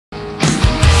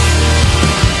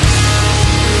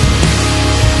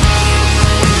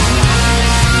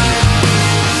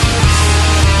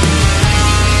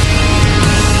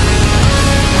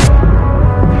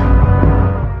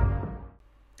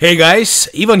Hey guys,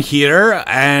 Ivan here,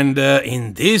 and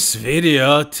in this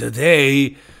video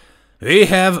today we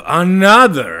have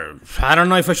another, I don't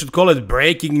know if I should call it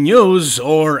breaking news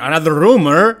or another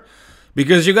rumor,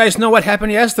 because you guys know what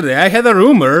happened yesterday. I had a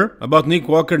rumor about Nick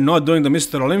Walker not doing the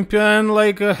Mr. Olympia, and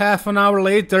like half an hour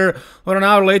later or an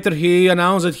hour later he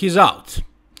announced that he's out.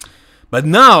 But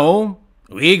now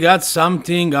we got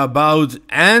something about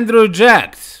Andrew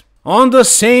Jacked. On the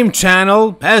same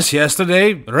channel as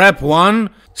yesterday, Rep 1,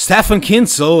 Stefan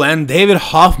Kinsel and David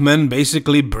Hoffman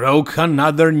basically broke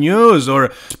another news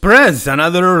or spread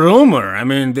another rumor. I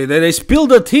mean, they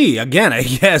spilled the tea again, I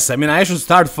guess. I mean, I should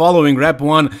start following Rep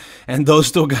 1 and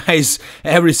those two guys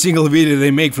every single video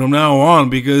they make from now on,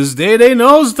 because they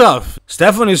know stuff.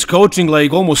 Stefan is coaching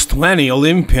like almost 20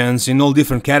 Olympians in all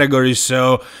different categories,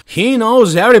 so he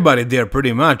knows everybody there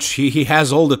pretty much. He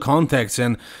has all the contacts,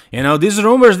 and you know, these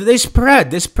rumors, they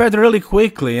spread really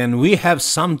quickly, and we have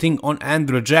something on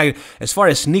Andrew Jacked. As far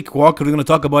as Nick Walker, we're going to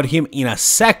talk about him in a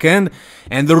second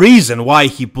and the reason why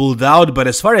he pulled out. But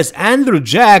as far as Andrew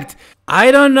Jacked,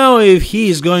 I don't know if he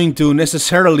is going to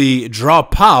necessarily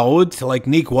drop out like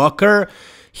Nick Walker.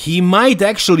 He might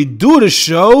actually do the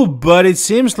show, but it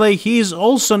seems like he's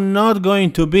also not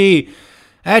going to be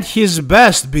at his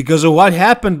best because of what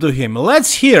happened to him.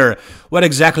 Let's hear what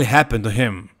exactly happened to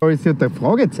him.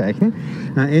 Fragezeichen,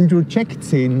 Andrew Jacked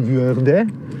sehen würde.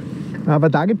 Aber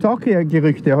da gibt es auch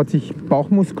Gerüchte. Er hat sich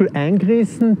Bauchmuskel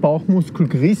eingerissen, Bauchmuskel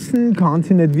gerissen, kann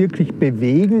sich nicht wirklich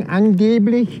bewegen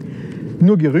angeblich.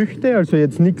 Nur Gerüchte, also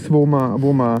jetzt nichts, wo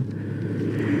wir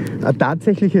ein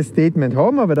tatsächliches Statement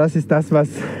haben, aber das ist das,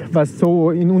 was so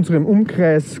in unserem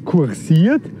Umkreis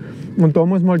kursiert. Und da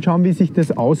muss man halt schauen, wie sich das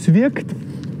auswirkt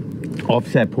auf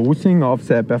sein Posing, auf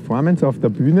seine Performance auf der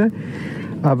Bühne.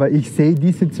 Aber ich sehe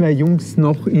diese zwei Jungs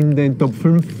noch in den Top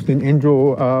 5, den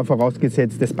Andrew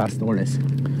vorausgesetzt, das passt alles.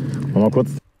 Mal kurz.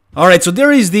 Alright, so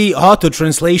there is the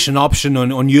auto-translation option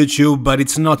on YouTube, but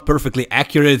it's not perfectly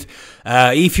accurate.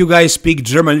 If you guys speak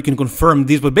German, you can confirm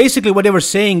this, but basically what they were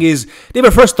saying is, they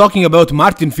were first talking about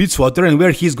Martin Fitzwater and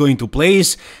where he's going to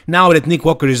place. Now that Nick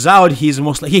Walker is out,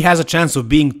 he has a chance of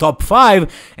being top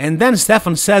 5, and then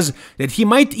Stefan says that he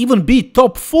might even be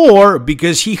top 4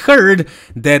 because he heard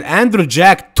that Andrew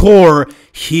Jacked tore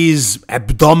his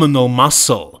abdominal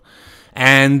muscle,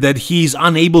 and that he's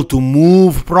unable to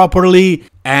move properly,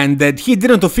 and that he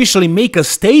didn't officially make a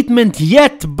statement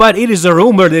yet, but it is a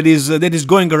rumor that is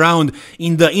going around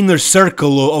in the inner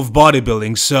circle of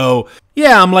bodybuilding. So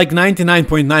yeah, I'm like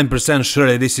 99.9% sure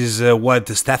that this is what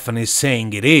Stefan is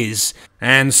saying it is.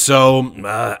 And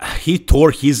so he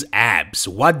tore his abs.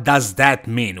 What does that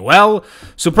mean? Well,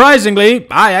 surprisingly,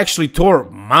 I actually tore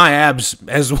my abs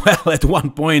as well at one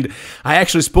point. I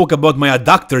actually spoke about my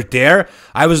adductor tear.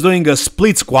 I was doing a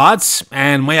split squats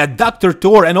and my adductor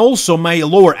tore, and also my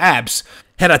lower abs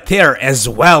had a tear as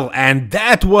well, and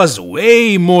that was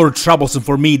way more troublesome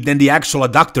for me than the actual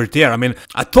adductor tear. I mean,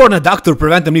 a torn adductor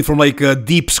prevented me from like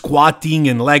deep squatting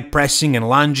and leg pressing and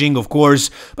lunging, of course,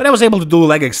 but I was able to do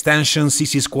leg extensions,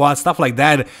 CC squats, stuff like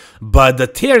that. But the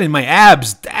tear in my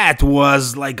abs, that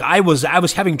was like, I was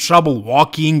having trouble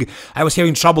walking, I was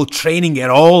having trouble training at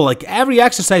all. Like every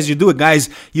exercise you do, guys,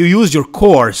 you use your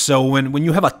core, so when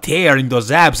you have a tear in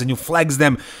those abs and you flex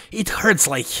them, it hurts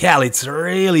like hell. It's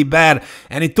really bad.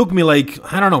 And it took me like,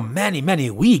 I don't know,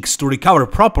 many weeks to recover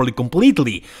properly,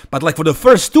 completely. But like for the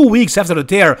first 2 weeks after the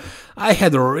tear, I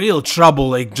had real trouble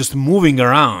like just moving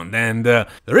around. And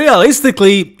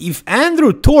realistically, if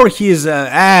Andrew tore his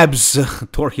abs,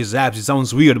 it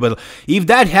sounds weird, but if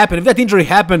that happened, if that injury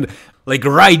happened like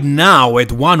right now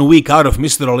at 1 week out of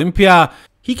Mr. Olympia,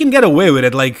 he can get away with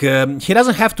it. Like he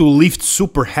doesn't have to lift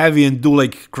super heavy and do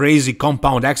like crazy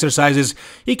compound exercises.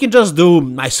 He can just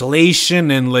do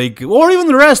isolation and like, or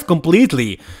even rest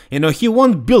completely. You know, he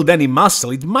won't build any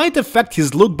muscle. It might affect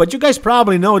his look, but you guys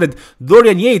probably know that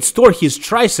Dorian Yates tore his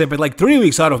tricep at like 3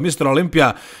 weeks out of Mr.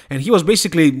 Olympia, and he was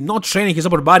basically not training his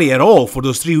upper body at all for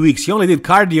those 3 weeks. He only did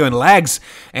cardio and legs,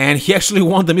 and he actually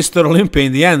won the Mr. Olympia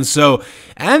in the end. So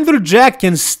Andrew Jacked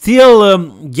can still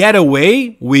get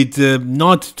away with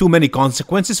not too many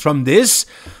consequences from this.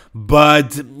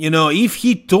 But you know, if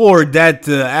he tore that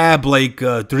ab like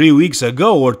 3 weeks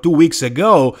ago or 2 weeks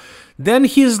ago, then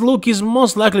his look is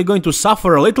most likely going to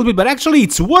suffer a little bit. But actually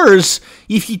it's worse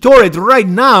if he tore it right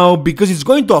now, because it's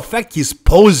going to affect his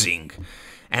posing.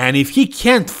 And if he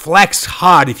can't flex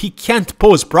hard, if he can't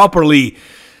pose properly,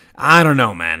 I don't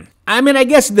know, man. I mean, I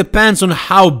guess it depends on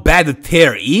how bad the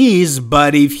tear is,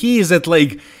 but if he's at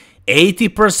like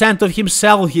 80% of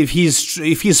himself, if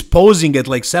he's posing at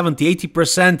like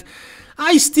 70-80%,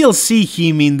 I still see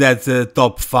him in that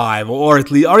top 5, or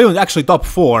at least, or even actually top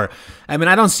 4. I mean,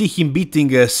 I don't see him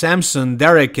beating Samson,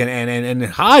 Derek, and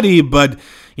Hadi, but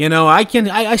you know,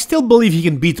 I still believe he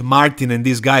can beat Martin and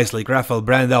these guys like Rafael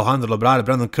Brandao, Hunter Labrada,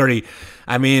 Brandon Curry.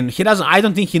 I mean, I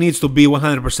don't think he needs to be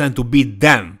 100% to beat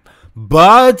them.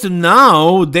 But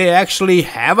now they actually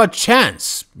have a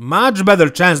chance, much better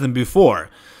chance than before,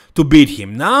 to beat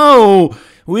him. Now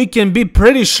we can be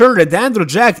pretty sure that Andrew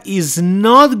Jack is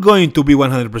not going to be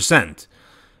 100%.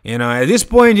 You know, at this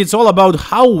point it's all about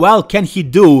how well can he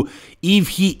do if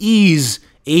he is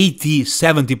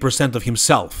 80-70% of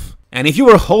himself. And if you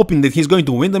were hoping that he's going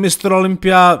to win the Mr.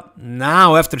 Olympia,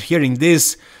 now after hearing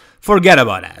this, forget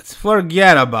about it.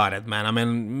 Forget about it, man. I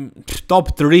mean,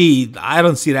 top 3, I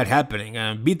don't see that happening.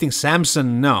 Beating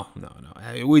Samson, no.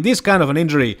 With this kind of an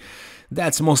injury,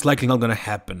 that's most likely not gonna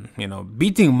happen. You know,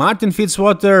 beating Martin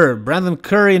Fitzwater, Brandon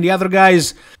Curry, and the other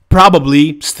guys,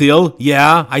 probably still,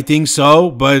 yeah, I think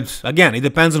so. But again, it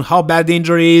depends on how bad the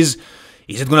injury is.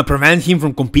 Is it going to prevent him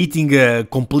from competing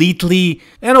completely?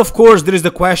 And of course, there is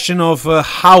the question of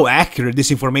how accurate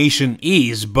this information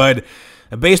is. But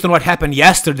based on what happened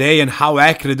yesterday and how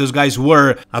accurate those guys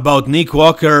were about Nick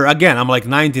Walker, again, I'm like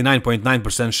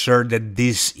 99.9% sure that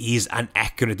this is an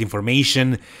accurate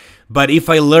information. But if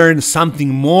I learn something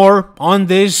more on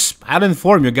this, I'll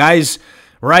inform you guys.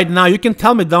 Right now, you can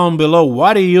tell me down below,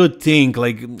 what do you think?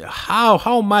 Like,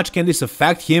 how much can this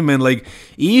affect him? And like,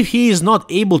 if he is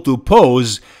not able to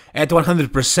pose at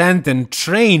 100% and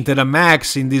train to the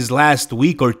max in this last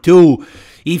week or two,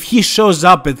 if he shows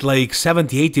up at like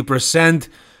 70-80%,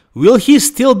 will he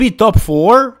still be top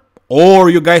 4? Or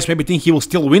you guys maybe think he will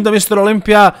still win the Mr.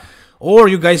 Olympia? Or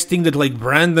you guys think that like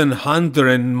Brandon, Hunter,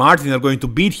 and Martin are going to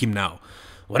beat him now?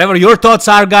 Whatever your thoughts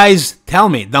are, guys, tell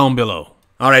me down below.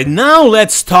 Alright, now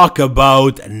let's talk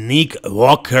about Nick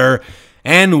Walker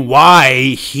and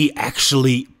why he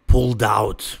actually pulled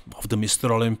out of the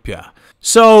Mr. Olympia.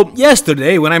 So,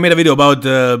 yesterday, when I made a video about,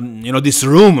 this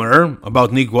rumor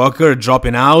about Nick Walker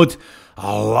dropping out,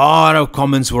 a lot of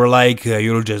comments were like,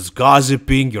 you're just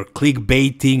gossiping, you're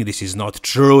clickbaiting, this is not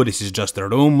true, this is just a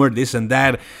rumor, this and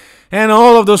that. And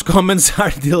all of those comments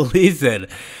are deleted.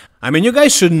 I mean, you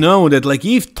guys should know that, like,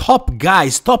 if top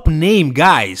guys, top name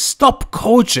guys, top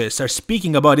coaches are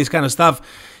speaking about this kind of stuff,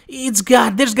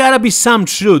 there's gotta be some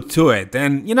truth to it.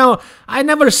 And, you know, I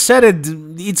never said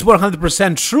it's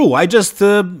 100% true. I just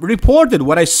reported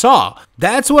what I saw.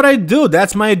 That's what I do.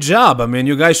 That's my job. I mean,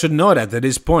 you guys should know that at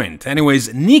this point.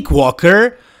 Anyways, Nick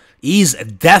Walker is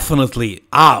definitely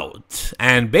out.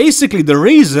 And basically the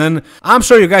reason, I'm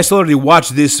sure you guys already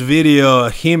watched this video,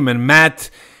 him and Matt.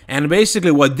 And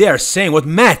basically what they're saying, what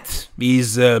Matt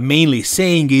is mainly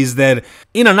saying is that,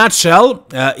 in a nutshell,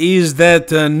 is that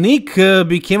Nick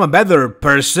became a better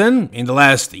person in the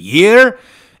last year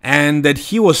and that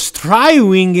he was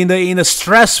thriving in a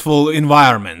stressful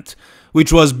environment,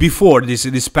 which was before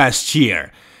this past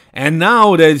year. And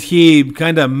now that he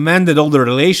kind of mended all the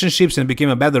relationships and became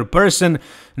a better person,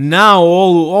 now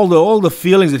all the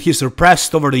feelings that he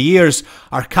suppressed over the years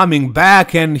are coming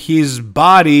back, and his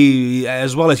body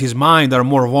as well as his mind are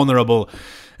more vulnerable.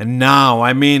 And now,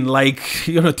 I mean, like,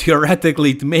 you know,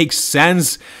 theoretically it makes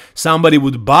sense, somebody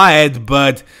would buy it,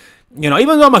 but, you know,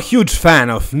 even though I'm a huge fan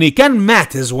of Nick and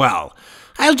Matt as well,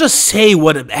 I'll just say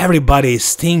what everybody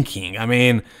is thinking. I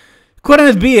mean,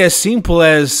 couldn't it be as simple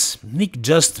as Nick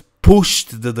just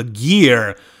pushed the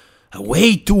gear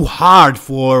way too hard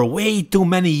for way too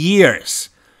many years?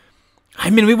 I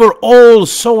mean, we were all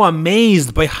so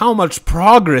amazed by how much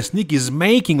progress Nick is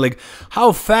making, like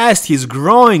how fast he's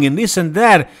growing and this and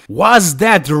that. Was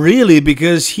that really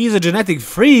because he's a genetic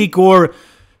freak, or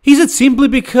is it simply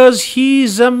because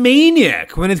he's a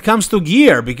maniac when it comes to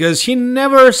gear? Because he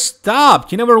never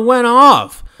stopped, he never went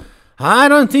off. I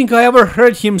don't think I ever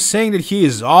heard him saying that he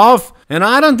is off, and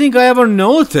I don't think I ever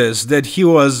noticed that he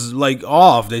was like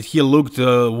off, that he looked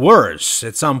worse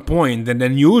at some point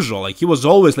than usual. Like he was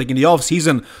always like in the off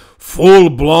season,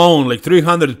 full blown, like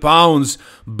 300 pounds,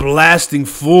 blasting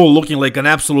full, looking like an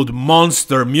absolute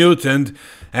monster mutant,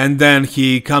 and then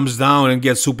he comes down and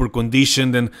gets super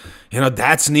conditioned, and you know,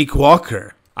 that's Nick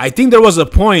Walker. I think there was a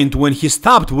point when he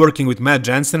stopped working with Matt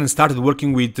Jansen and started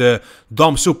working with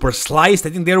Dom Super Sliced. I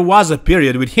think there was a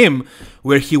period with him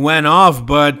where he went off,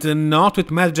 but not with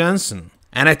Matt Jansen.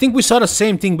 And I think we saw the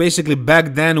same thing basically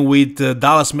back then with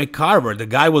Dallas McCarver. The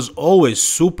guy was always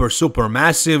super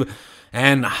massive.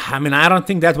 And I mean, I don't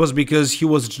think that was because he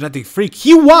was a genetic freak.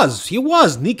 He was.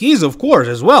 Nick is, of course,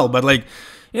 as well. But like,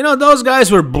 you know, those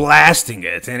guys were blasting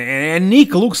it. And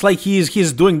Nick looks like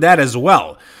he's doing that as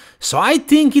well. So I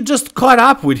think it just caught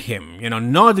up with him,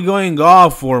 not going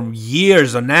off for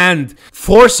years on end,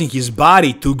 forcing his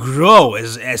body to grow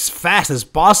as fast as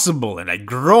possible, and like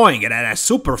growing at a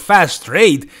super fast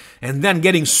rate, and then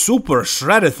getting super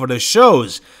shredded for the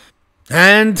shows.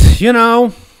 And,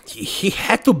 he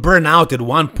had to burn out at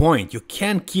one point. You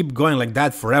can't keep going like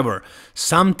that forever.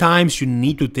 Sometimes you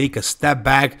need to take a step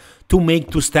back to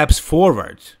make 2 steps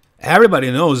forward.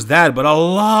 Everybody knows that, but a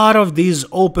lot of these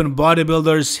open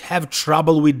bodybuilders have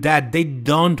trouble with that. They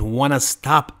don't want to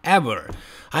stop ever.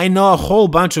 I know a whole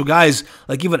bunch of guys,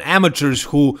 like even amateurs,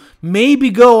 who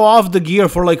maybe go off the gear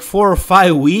for like 4 or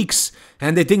 5 weeks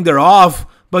and they think they're off,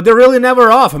 but they're really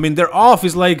never off. I mean, their off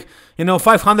is like,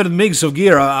 500 mgs of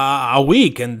gear a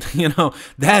week, and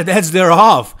that's their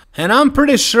off. And I'm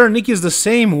pretty sure Nick is the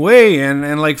same way,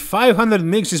 and like 500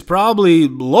 mgs is probably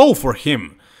low for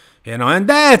him. And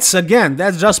that's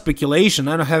just speculation.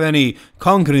 I don't have any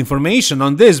concrete information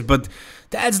on this, but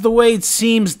that's the way it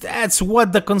seems. That's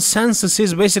what the consensus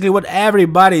is, basically what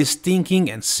everybody is thinking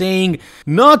and saying.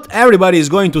 Not everybody is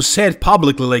going to say it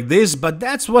publicly like this, but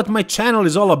that's what my channel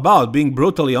is all about, being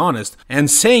brutally honest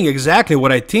and saying exactly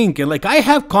what I think. And like, I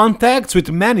have contacts with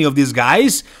many of these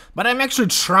guys, but I'm actually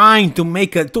trying to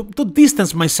to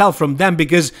distance myself from them,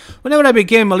 because whenever I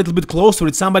became a little bit closer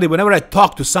with somebody, whenever I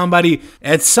talk to somebody,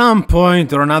 at some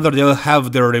point or another they'll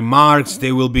have their remarks,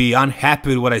 they will be unhappy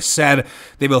with what I said,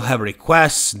 they will have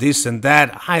requests, this and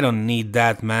that. I don't need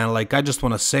that, man. Like, I just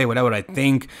want to say whatever I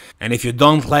think, and if you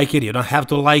don't like it, you don't have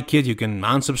to like it. You can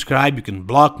unsubscribe, you can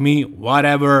block me,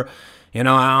 whatever.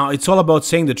 It's all about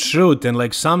saying the truth, and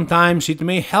like sometimes it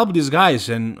may help these guys,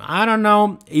 and I don't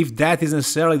know if that is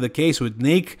necessarily the case with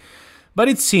Nick, but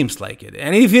it seems like it.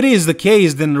 And if it is the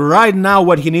case, then right now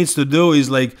what he needs to do is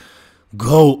like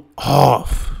go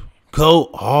off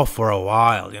for a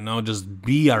while, just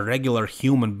be a regular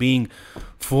human being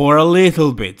for a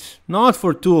little bit, not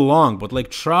for too long, but like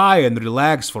try and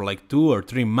relax for like 2 or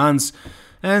 3 months,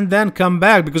 and then come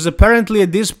back, because apparently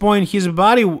at this point he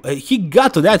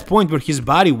got to that point where his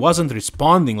body wasn't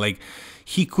responding, like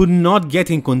he could not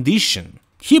get in condition.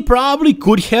 He probably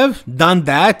could have done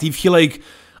that if he like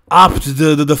upped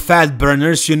the fat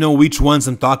burners, which ones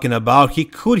I'm talking about. He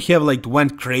could have like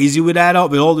went crazy with that,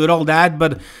 with all that,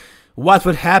 but what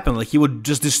would happen? Like, he would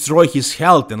just destroy his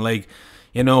health, and like,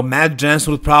 Matt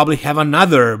Jansen would probably have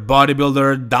another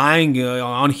bodybuilder dying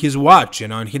on his watch,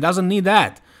 and he doesn't need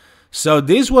that. So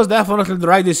this was definitely the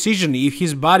right decision. If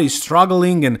his body is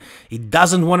struggling and it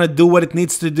doesn't want to do what it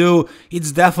needs to do,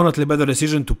 it's definitely a better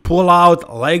decision to pull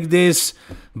out like this.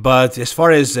 But as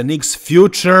far as Nick's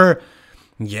future,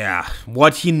 yeah,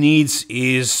 what he needs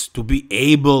is to be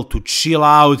able to chill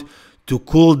out, to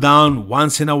cool down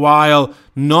once in a while,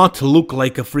 not look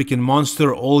like a freaking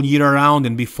monster all year around,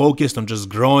 and be focused on just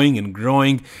growing and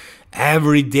growing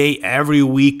every day, every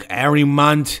week, every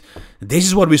month. This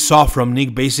is what we saw from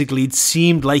Nick. Basically, it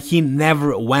seemed like he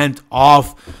never went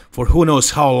off for who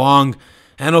knows how long.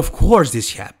 And of course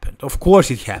this happened. Of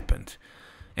course it happened.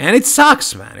 And it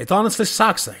sucks, man. It honestly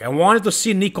sucks. Like, I wanted to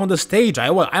see Nick on the stage.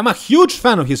 I'm a huge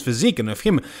fan of his physique and of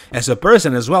him as a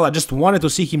person as well. I just wanted to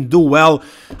see him do well.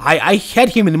 I had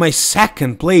him in my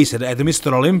 2nd place at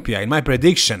Mr. Olympia in my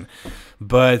prediction.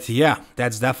 But yeah,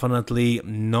 that's definitely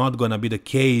not gonna be the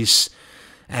case.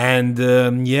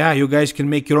 And yeah, you guys can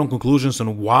make your own conclusions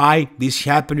on why this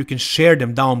happened. You can share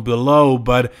them down below,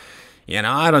 but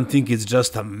I don't think it's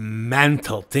just a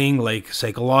mental thing, like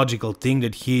psychological thing,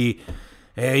 that he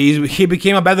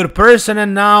became a better person,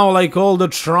 and now like all the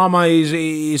trauma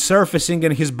is surfacing,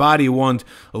 and his body won't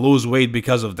lose weight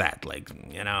because of that. Like,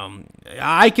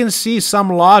 I can see some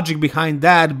logic behind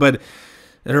that, but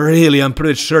really, I'm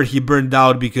pretty sure he burned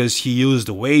out because he used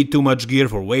way too much gear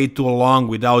for way too long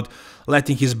without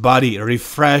letting his body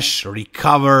refresh,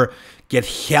 recover, get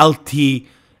healthy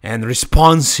and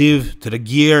responsive to the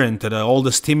gear and to all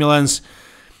the stimulants.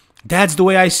 That's the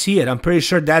way I see it. I'm pretty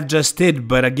sure that just it.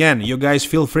 But again, you guys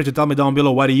feel free to tell me down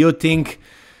below what do you think.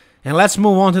 And let's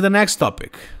move on to the next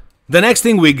topic. The next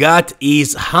thing we got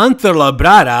is Hunter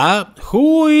Labrada,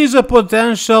 who is a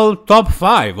potential top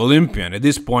 5 Olympian at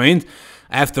this point,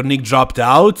 after Nick dropped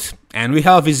out, and we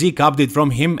have a physique update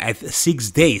from him at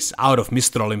 6 days out of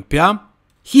Mr. Olympia.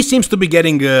 He seems to be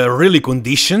getting really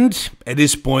conditioned at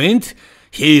this point.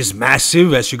 He is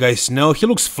massive, as you guys know. He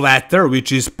looks flatter,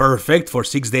 which is perfect for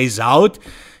 6 days out.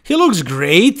 He looks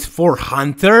great for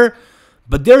Hunter,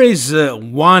 but there is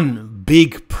one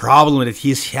big problem that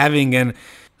he's having, and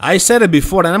I said it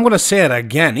before, and I'm gonna say it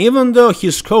again. Even though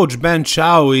his coach Ben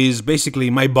Chow is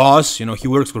basically my boss, he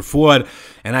works for Fuad,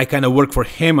 and I kind of work for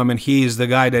him. I mean, he is the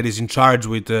guy that is in charge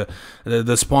with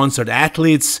the sponsored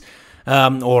athletes.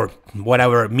 or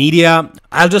whatever media,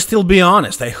 I'll just still be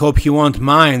honest. I hope he won't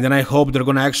mind, and I hope they're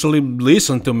gonna actually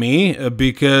listen to me,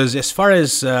 because as far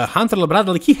as Hunter Labrada,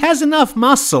 like, he has enough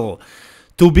muscle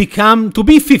to be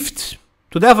fifth,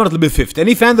 to definitely be fifth. And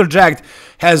if Andrew Jack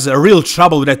has a real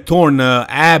trouble with that torn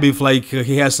ab, if like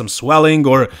he has some swelling,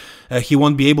 or he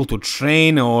won't be able to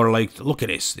train, or like, look at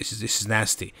this is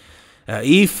nasty.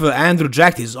 If Andrew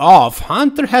Jack is off,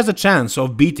 Hunter has a chance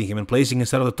of beating him and placing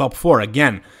inside of the top 4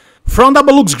 again. Front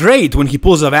double looks great when he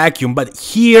pulls a vacuum, but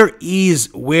here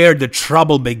is where the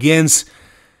trouble begins.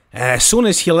 As soon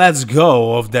as he lets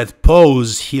go of that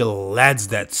pose, he lets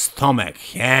that stomach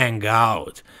hang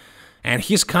out. And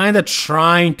he's kind of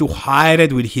trying to hide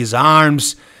it with his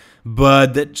arms,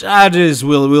 but the judges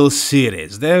will see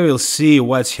this. They will see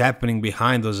what's happening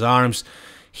behind those arms.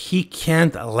 He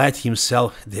can't let this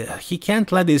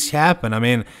happen. I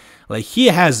mean, like, he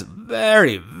has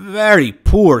very, very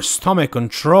poor stomach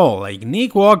control. Like,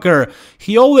 Nick Walker,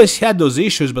 he always had those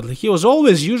issues, but he was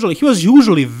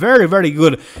usually very, very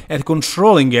good at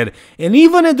controlling it. And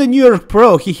even at the New York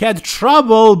Pro, he had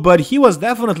trouble, but he was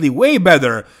definitely way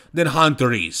better than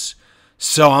Hunter is.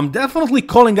 So I'm definitely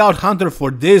calling out Hunter for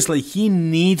this. Like, he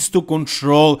needs to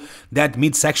control that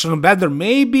midsection better.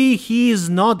 Maybe he's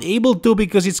not able to,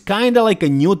 because it's kind of like a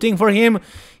new thing for him.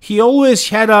 He always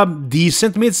had a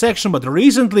decent midsection, but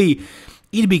recently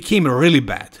it became really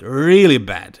bad.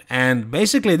 And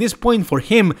basically at this point for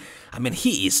him, I mean,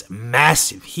 he is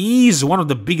massive. He's one of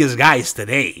the biggest guys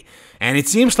today. And it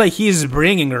seems like he's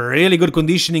bringing really good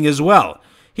conditioning as well.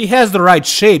 He has the right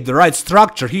shape, the right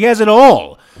structure. He has it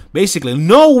all. Basically,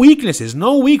 no weaknesses,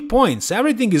 no weak points.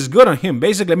 Everything is good on him.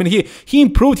 Basically, I mean, he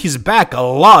improved his back a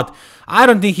lot. I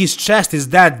don't think his chest is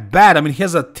that bad. I mean, he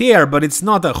has a tear, but it's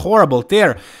not a horrible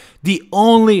tear. The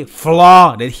only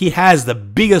flaw that he has, the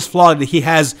biggest flaw that he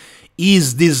has,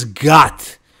 is this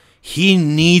gut. He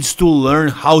needs to learn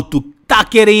how to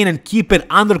tuck it in and keep it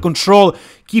under control,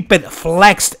 keep it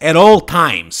flexed at all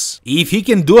times. If he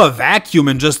can do a vacuum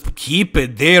and just keep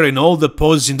it there in all the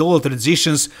poses, in all the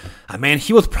transitions, I mean,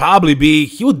 he would definitely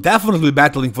be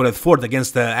battling for that 4th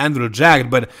against Andrew Jack.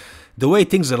 But the way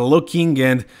things are looking,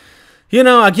 and, you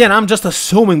know, again, I'm just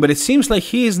assuming, but it seems like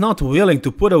he is not willing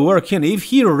to put a work in. If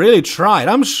he really tried,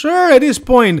 I'm sure at this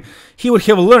point he would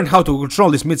have learned how to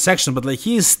control this midsection, but like,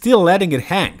 he is still letting it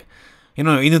hang, you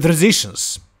know, in the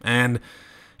transitions. And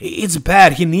it's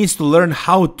bad. He needs to learn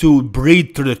how to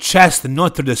breathe through the chest and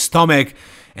not through the stomach,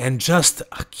 and just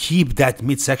keep that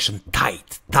midsection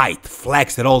tight,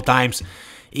 flexed at all times.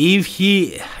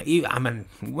 I mean,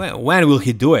 when will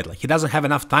he do it? Like, he doesn't have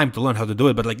enough time to learn how to do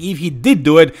it, but like, if he did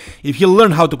do it, if he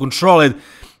learned how to control it,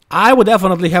 I would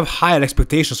definitely have higher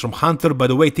expectations from Hunter. By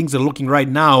the way things are looking right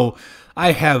now,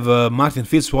 I have Martin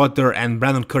Fitzwater and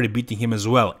Brandon Curry beating him as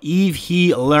well. If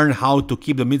he learned how to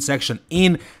keep the midsection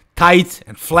in, tight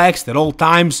and flexed at all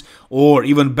times, or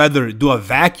even better, do a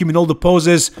vacuum in all the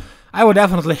poses, I would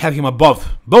definitely have him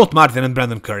above both Martin and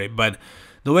Brandon Curry. But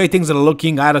the way things are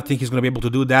looking, I don't think he's going to be able to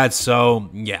do that. So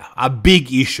yeah, a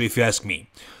big issue if you ask me.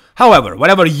 However,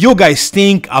 whatever you guys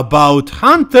think about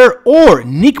Hunter or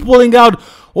Nick pulling out,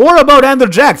 or about Andrew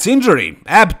Jack's injury,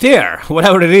 ab tear,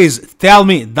 whatever it is, tell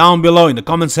me down below in the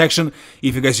comment section.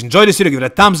 If you guys enjoyed this video, give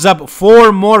it a thumbs up.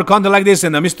 For more content like this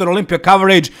and Mr. Olympia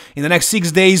coverage in the next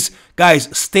 6 days, guys,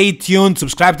 stay tuned,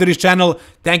 subscribe to this channel.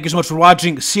 Thank you so much for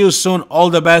watching. See you soon, all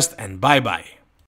the best, and bye-bye.